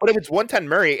 though. But if it's 110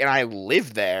 Murray and I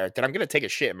live there, then I'm going to take a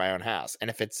shit in my own house. And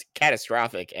if it's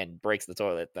catastrophic and breaks the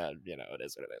toilet, then, it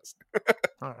is what it is.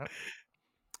 All right.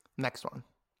 Next one.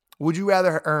 Would you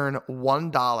rather earn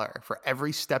 $1 for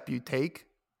every step you take,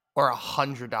 or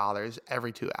 $100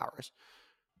 every 2 hours?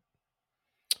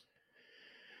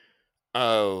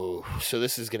 Oh, so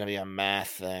this is going to be a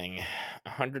math thing.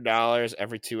 $100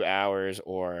 every 2 hours,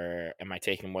 or am I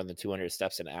taking more than 200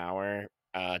 steps an hour?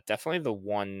 Definitely the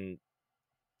 $1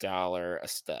 a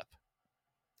step.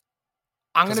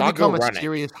 I'm going to become a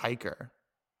serious hiker.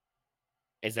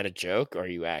 Is that a joke, or are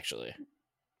you actually?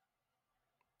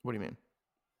 What do you mean?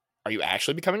 Are you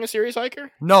actually becoming a serious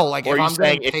hiker? No, like if I'm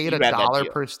getting paid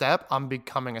 $1 per step, I'm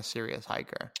becoming a serious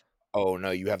hiker. Oh,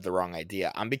 no, you have the wrong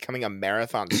idea. I'm becoming a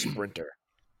marathon sprinter.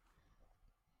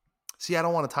 See, I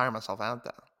don't want to tire myself out,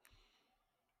 though.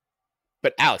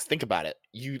 But Alex, think about it.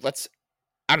 I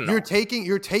don't know. You're taking.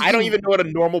 I don't even know what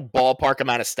a normal ballpark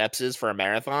amount of steps is for a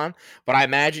marathon, but I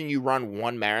imagine you run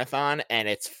one marathon and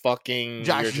it's fucking.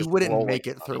 Josh, you wouldn't make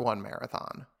it through one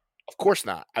marathon. Of course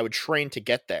not. I would train to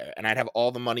get there, and I'd have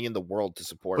all the money in the world to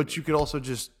support But me. you could also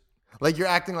just like you're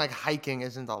acting like hiking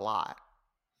isn't a lot.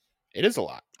 It is a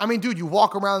lot. I mean, dude, you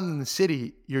walk around in the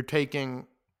city, you're taking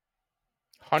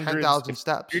Hundreds, 10,000 if you're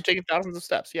steps. taking thousands of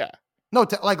steps, yeah. No,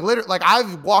 like literally, like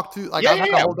I've walked through, like Yeah, I've yeah,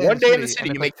 had a yeah. whole day in One the day in the city,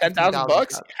 and city, you it's like make 10,000 15,000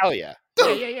 bucks. steps. Hell yeah. Yeah,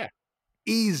 Dude, yeah, yeah.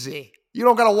 easy. You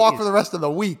don't got to walk for Easy. the rest of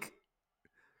the week.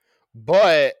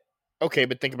 But okay,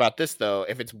 but think about this though.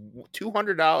 If it's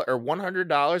 $200 or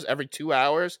 $100 every 2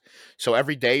 hours, so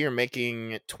every day you're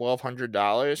making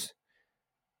 $1,200.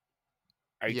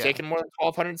 Are you Yeah. taking more than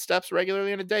 1,200 steps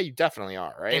regularly in a day? You definitely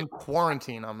are, right? In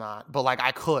quarantine, I'm not, but like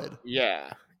I could.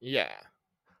 Yeah. Yeah.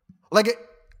 Like,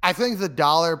 I think the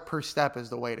dollar per step is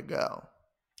the way to go.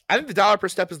 I think the dollar per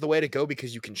step is the way to go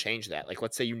because you can change that. Like,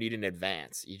 let's say you need an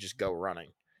advance, you just go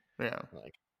running. Yeah.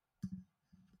 Like,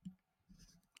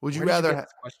 Would you where did you rather? get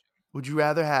this question? Would you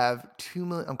rather have 2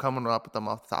 million? I'm coming up with them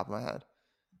off the top of my head.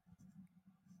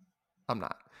 I'm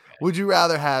not. Would you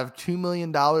rather have $2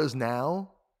 million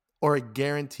now or a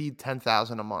guaranteed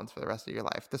 10,000 a month for the rest of your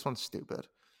life? This one's stupid.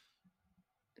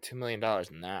 $2 million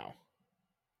now.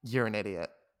 You're an idiot.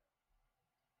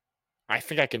 I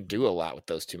think I can do a lot with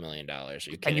those $2 million. Are you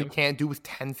kidding? And you can't do with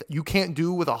You can't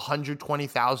do with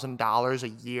 $120,000 a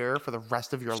year for the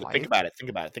rest of your So life. think about it.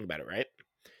 Right?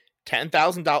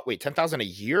 $10,000. Wait, 10,000 a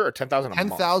year or 10,000 a month?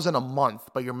 10,000 a month,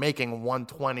 but you're making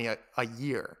 120 a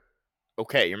year.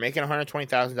 Okay, you're making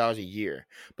 $120,000 a year,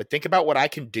 but think about what I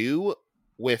can do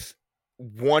with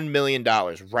 $1 million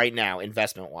right now,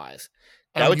 investment wise.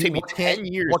 That would take me 10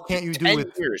 years. What can't you do 10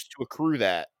 with years to accrue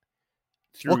that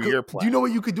through your plan? Do you know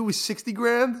what you could do with 60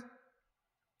 grand?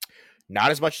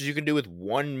 Not as much as you can do with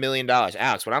 $1 million.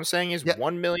 Alex, what I'm saying is Yeah.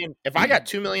 1 million. If I got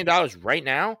 $2 million right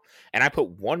now and I put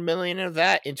 1 million of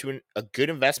that into a good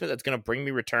investment that's going to bring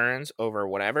me returns over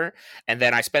whatever, and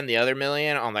then I spend the other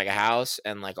million on like a house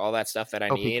and like all that stuff that I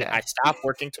need, I stop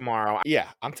working tomorrow. Yeah,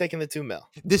 I'm taking the 2 mil.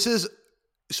 This is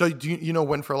so. Do you know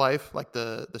Win for Life, like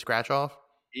the scratch off?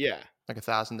 Yeah, like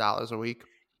 $1,000 a week.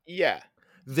 yeah.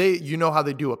 You know how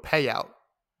they do a payout?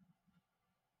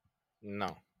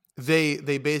 No.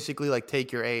 They basically like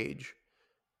take your age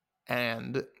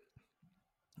and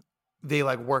they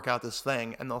like work out this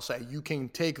thing, and they'll say you can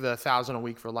take the 1,000 a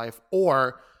week for life,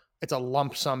 or it's a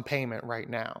lump sum payment right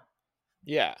now.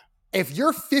 Yeah. If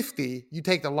you're 50, you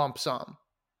take the lump sum.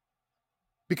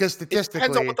 Because statistically, it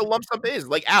depends on what the lump sum is.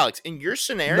 Like Alex, in your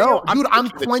scenario, no, dude, I'm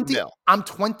taking the 2 mil. I'm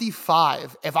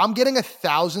 25. If I'm getting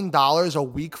 $1,000 a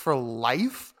week for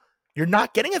life, You're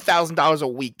not getting $1,000 a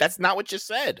week. That's not what you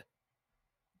said.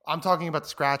 I'm talking about the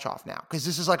scratch off now, because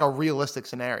this is like a realistic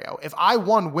scenario. If I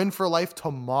Win for Life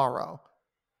tomorrow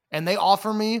and they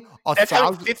offer me That's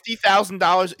having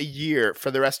 $50,000 a year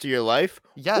for the rest of your life.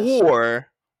 Yes. Or,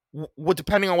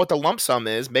 depending on what the lump sum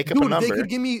is, make up a number. They could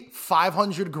give me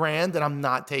 500 grand and I'm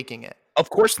not taking it. Of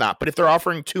course not. But if they're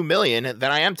offering 2 million,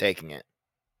 then I am taking it.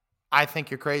 I think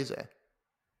you're crazy.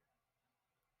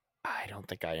 I don't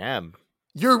think I am.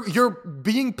 You're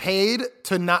being paid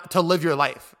to live your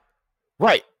life.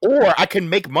 Right. Or I can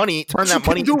make money, turn that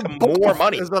money into more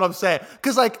money. Is what I'm saying.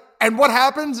 Because and what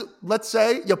happens? Let's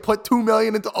say you put $2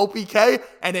 million into OPK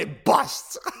and it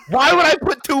busts. Why would I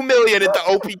put $2 million into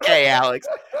OPK, Alex?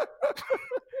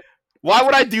 Why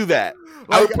would I do that?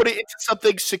 I would put it into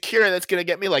something secure that's going to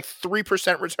get me like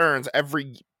 3% returns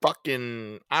every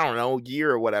fucking, I don't know,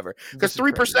 year or whatever. Because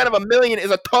 3% of $1 million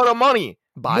is a ton of money.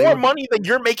 More money than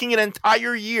you're making an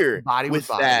entire year. With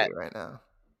that right now.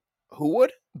 Who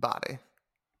would? Body.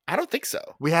 I don't think so.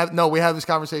 We have this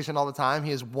conversation all the time.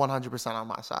 He is 100% on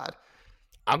my side.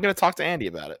 I'm going to talk to Andy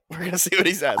about it. We're going to see what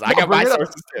he says. I got my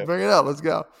sources too. Bring it up. Let's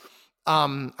go.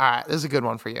 All right. This is a good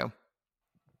one for you.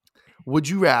 Would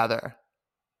you rather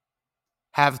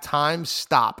have time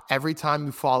stop every time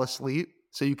you fall asleep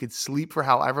so you could sleep for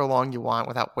however long you want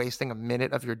without wasting a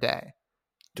minute of your day?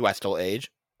 Do I still age?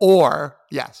 Or,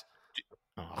 yes.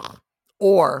 Oh.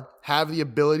 Or have the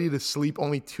ability to sleep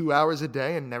only 2 hours a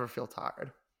day and never feel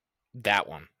tired. That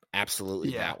one.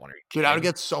 Absolutely that one. Dude, I would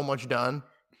get so much done.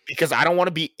 Because I don't want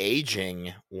to be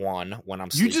aging, one, when I'm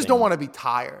sleeping. You just don't want to be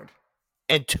tired.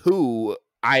 And two,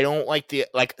 I don't like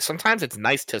sometimes it's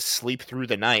nice to sleep through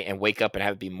the night and wake up and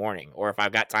have it be morning. Or if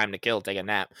I've got time to kill, take a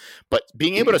nap. But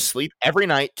being able to sleep every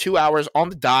night, 2 hours on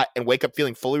the dot, and wake up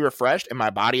feeling fully refreshed and my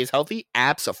body is healthy,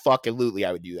 abso-fucking-lutely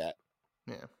I would do that.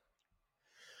 Yeah.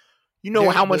 You know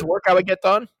how much work I would get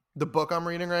done? The book I'm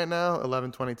reading right now,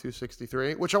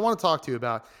 11/22/63, which I want to talk to you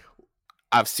about.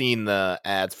 I've seen the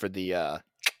ads for the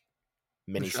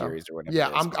miniseries or whatever. Yeah,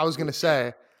 I was going to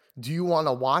say, do you want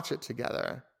to watch it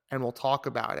together and we'll talk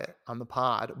about it on the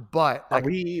pod. But Are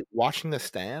we watching The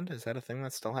Stand? Is that a thing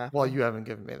that's still happening? well, you haven't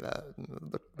given me the I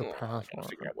gotta password.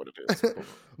 figure out what it is.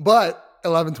 But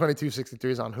 11/22/63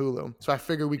 is on Hulu, so I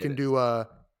figure we can It do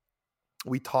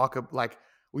we talk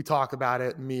about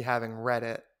it. Me having read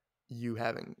it, you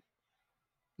having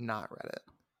not read it.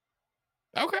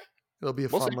 Okay. It'll be a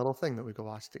We'll fun see. little thing that we could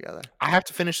watch together. I have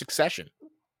to finish Succession.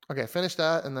 Okay, finish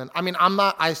that, and then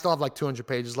I still have like 200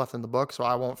 pages left in the book, so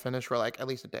I won't finish for like at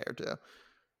least a day or two.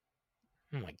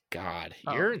 Oh my god,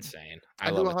 you're Um, insane.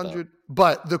 I do love it 100,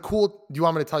 but do you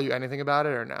want me to tell you anything about it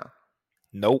or no? though.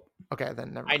 Nope. Okay,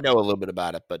 then never I mind. know a little bit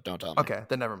about it, but don't tell me. Okay,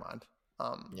 then never mind.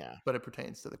 Yeah. But it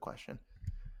pertains to the question.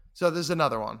 So there's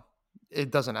another one.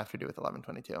 It doesn't have to do with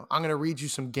 11/22. I'm gonna read you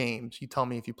some games. You tell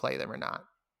me if you play them or not.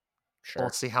 Sure. We'll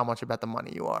see how much about the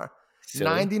money you are. Silly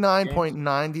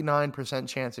 99.99%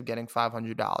 chance of getting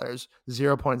 $500.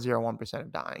 0.01%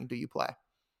 of dying. Do you play?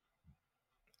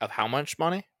 Of how much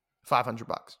money?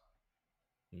 $500.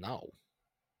 No.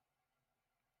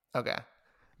 Okay.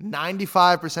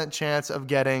 95% chance of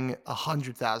getting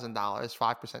 $100,000.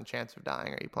 5% chance of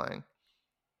dying. Are you playing?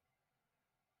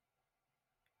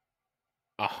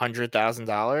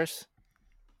 $100,000?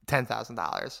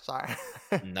 $10,000. Sorry.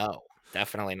 No,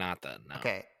 definitely not that. No.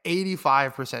 Okay.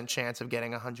 85% chance of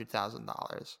getting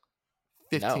 $100,000.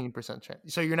 15%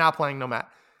 chance. So you're not playing no matter.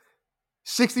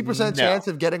 60% No. chance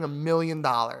of getting $1 million.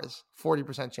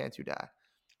 40% chance you die.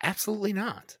 Absolutely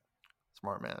not.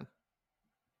 Smart man.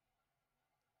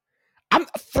 I'm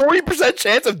 40%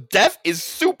 chance of death is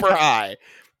super high.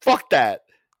 Fuck that.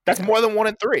 That's Yeah. more than 1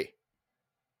 in 3.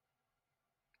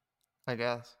 I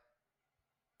guess.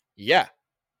 Yeah.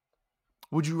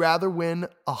 Would you rather win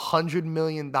 $100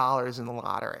 million in the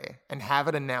lottery and have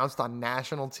it announced on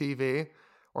national TV,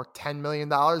 or $10 million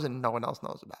and no one else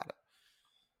knows about it?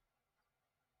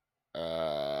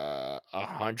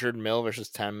 100 mil versus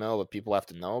 10 mil, but people have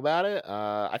to know about it.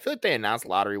 I feel like they announce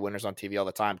lottery winners on TV all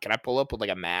the time. Can I pull up with like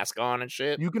a mask on and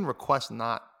shit? You can request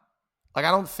not. Like,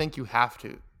 I don't think you have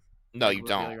to. No, like, you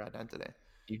reveal don't. your identity.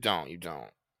 You don't.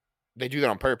 They do that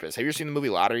on purpose. Have you ever seen the movie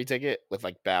Lottery Ticket with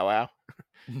like Bow Wow?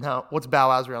 No. What's Bow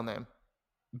Wow's real name?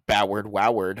 Bowward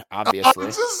Woward, I obviously.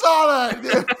 just saw that,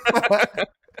 dude.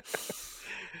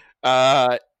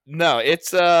 No,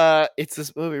 it's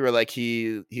this movie where like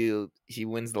he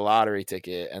wins the lottery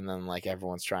ticket and then like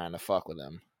everyone's trying to fuck with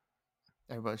him.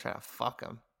 Everybody's trying to fuck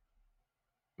him.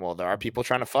 Well, there are people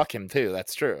trying to fuck him too.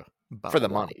 That's true. For the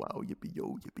money. Wow, yippee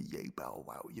yo, yippee yay, bow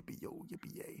wow, yippee yo,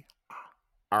 yippee yay.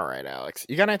 All right, Alex.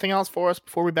 You got anything else for us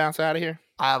before we bounce out of here?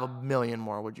 I have a million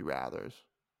more would you rathers.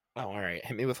 Oh, all right.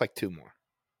 Hit me with like 2 more.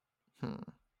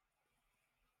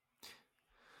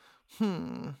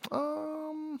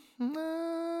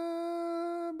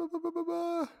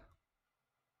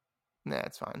 Nah,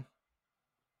 it's fine.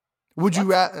 Would you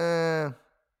rather?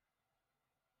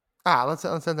 Let's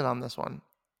end it on this one.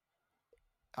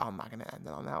 Oh, I'm not gonna end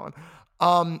it on that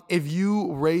one. If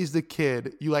you raised a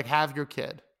kid, you like have your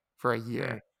kid for a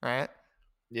year, right?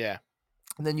 Yeah.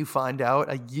 And then you find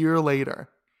out a year later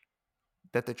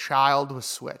that the child was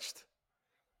switched.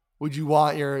 Would you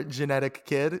want your genetic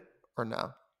kid or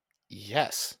no?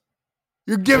 Yes.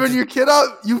 You're giving your kid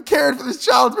up. You've cared for this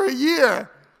child for a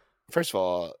year. First of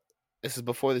all, this is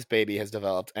before this baby has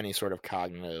developed any sort of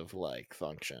cognitive like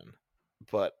function.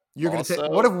 But You're also, gonna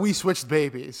say, what if we switched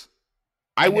babies?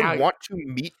 I would want to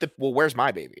meet the. Well, where's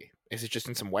my baby? Is it just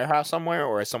in some warehouse somewhere,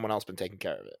 or has someone else been taking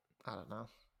care of it? I don't know.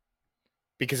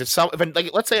 Because if like,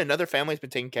 let's say another family's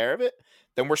been taking care of it,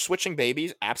 then we're switching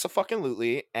babies,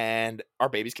 abso-fucking-lutely, and our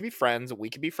babies can be friends. We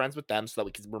can be friends with them, so that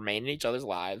we can remain in each other's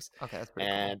lives. Okay, that's pretty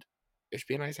and it should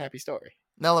be a nice, happy story.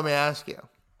 Now let me ask you,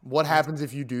 what happens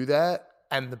if you do that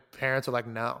and the parents are like,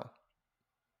 no,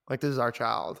 like this is our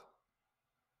child?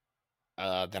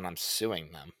 Then I'm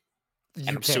suing them, You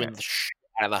and I'm suing the shit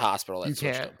out of the hospital. You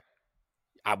can't.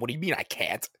 What do you mean I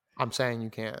can't? I'm saying you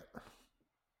can't.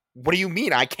 What do you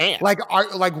mean I can't?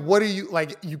 What do you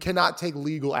like? You cannot take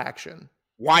legal action.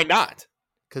 Why not?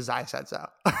 Because I said so.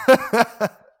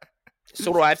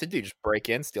 So what do I have to do? Just break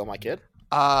in, steal my kid?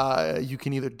 You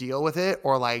can either deal with it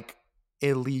or like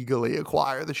illegally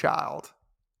acquire the child.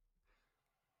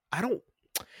 I don't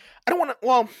want to.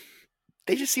 Well,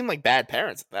 they just seem like bad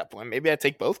parents at that point. Maybe I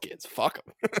take both kids. Fuck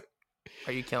them.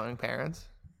 Are you killing parents?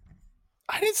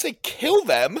 I didn't say kill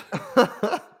them.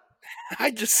 I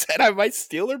just said I might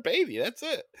steal their baby. That's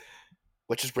it.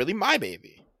 Which is really my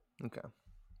baby. Okay.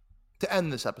 To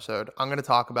end this episode, I'm going to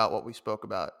talk about what we spoke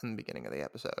about in the beginning of the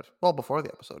episode. Well, before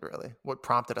the episode, really. What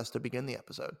prompted us to begin the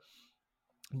episode.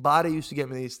 Bada used to get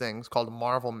me these things called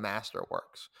Marvel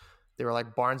Masterworks. They were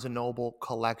like Barnes & Noble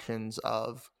collections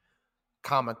of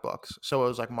comic books. So it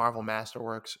was like Marvel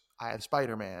Masterworks. I have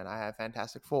Spider-Man. I have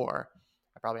Fantastic Four.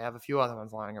 I probably have a few other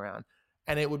ones lying around.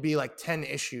 And it would be like 10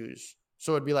 issues.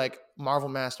 So it'd be like Marvel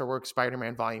Masterworks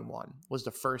Spider-Man Volume 1 was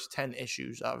the first 10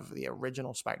 issues of the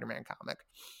original Spider-Man comic.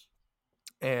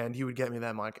 And he would get me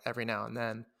them like every now and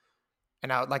then.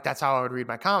 And I would, like, that's how I would read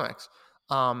my comics.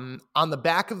 On the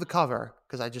back of the cover,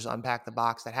 because I just unpacked the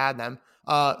box that had them,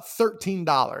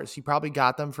 $13. He probably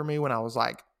got them for me when I was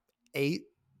like 8.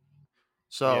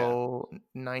 So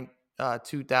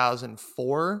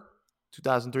 2004,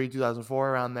 2003, 2004,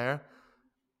 around there.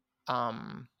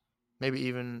 Maybe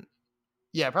even,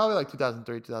 yeah, probably like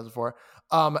 2003, 2004.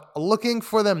 Looking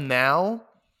for them now.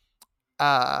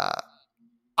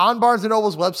 On Barnes &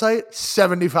 Noble's website,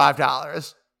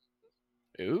 $75.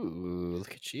 Ooh,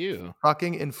 look at you.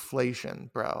 Fucking inflation,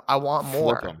 bro. I want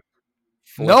more.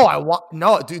 Flip them.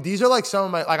 No, dude, these are like some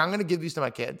of my, like, I'm going to give these to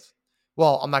my kids.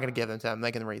 Well, I'm not going to give them to them.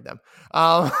 They can read them.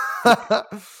 I'll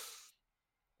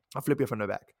flip you from the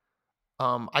back.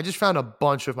 I just found a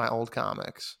bunch of my old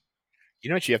comics. You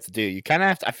know what you have to do? You kind of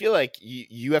have to, I feel like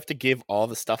you have to give all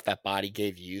the stuff that Body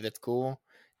gave you that's cool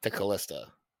to Callista.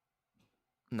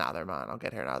 Nah, they're mine. I'll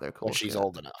get her now. They're cool. When she's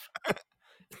old enough.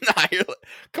 Nah,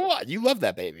 come on. You love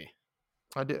that baby.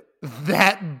 I do.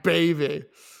 That baby.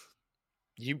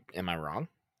 Am I wrong?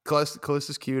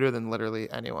 Callista's cuter than literally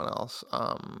anyone else.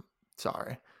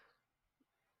 Sorry.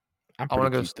 I'm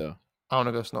pretty cute, though. I want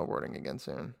to go snowboarding again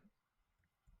soon.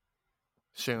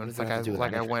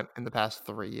 Like I went in the past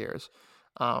 3 years.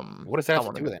 What does that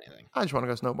have to do with anything? I just want to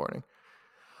go snowboarding.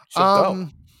 So go.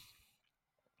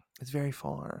 It's very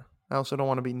far. I also don't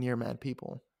want to be near mad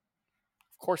people.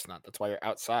 Of course not. That's why you're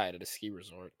outside at a ski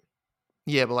resort.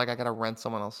 Yeah, but like I gotta rent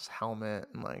someone else's helmet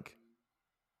and like.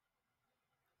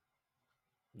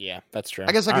 Yeah, that's true.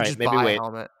 I guess I could just buy a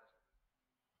helmet.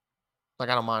 Like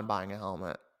I don't mind buying a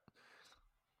helmet.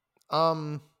 Yeah, I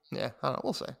don't know.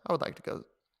 We'll see. I would like to go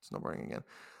snowboarding again.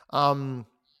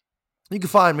 You can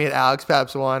find me at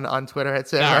AlexPaps1 on Twitter at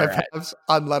SamuraiPaps,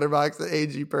 on Letterboxd at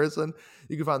AG Person.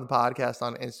 You can find the podcast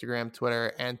on Instagram,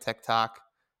 Twitter, and TikTok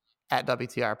at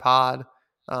WTR Pod.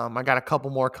 I got a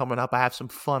couple more coming up. I have some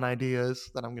fun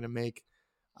ideas that I'm going to make.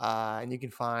 And you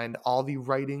can find all the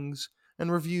writings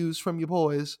and reviews from you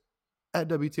boys at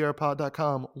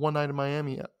WTRpod.com. One Night in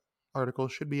Miami article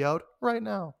should be out right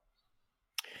now.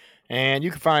 And you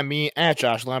can find me at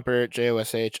Josh Lempert,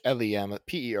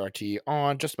 JoshLempert,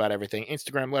 on just about everything.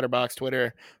 Instagram, Letterboxd,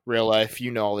 Twitter, real life.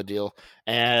 You know all the deal.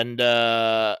 And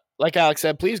like Alex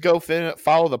said, please go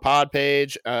follow the pod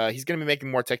page. He's going to be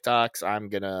making more TikToks. I'm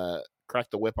going to crack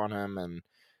the whip on him, and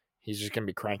he's just going to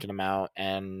be cranking them out.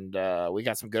 And we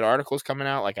got some good articles coming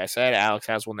out. Like I said, Alex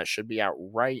has one that should be out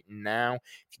right now.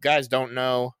 If you guys don't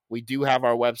know, we do have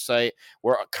our website.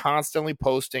 We're constantly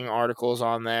posting articles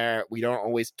on there. We don't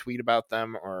always tweet about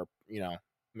them or,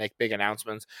 make big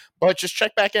announcements. But just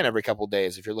check back in every couple of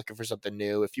days if you're looking for something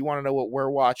new. If you want to know what we're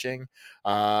watching,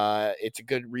 it's a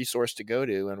good resource to go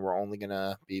to. And we're only going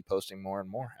to be posting more and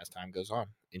more as time goes on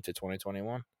into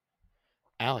 2021.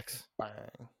 Alex,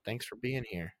 thanks for being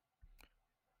here.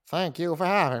 Thank you for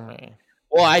having me.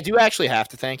 Well, I do actually have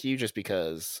to thank you just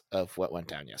because of what went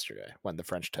down yesterday when the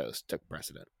French toast took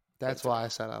precedent. That's why I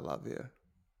said I love you.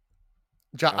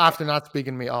 After not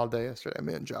speaking to me all day yesterday,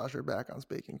 me and Josh are back on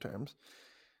speaking terms.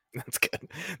 That's good.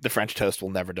 The French toast will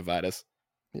never divide us.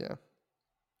 Yeah.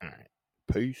 All right.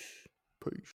 Peace.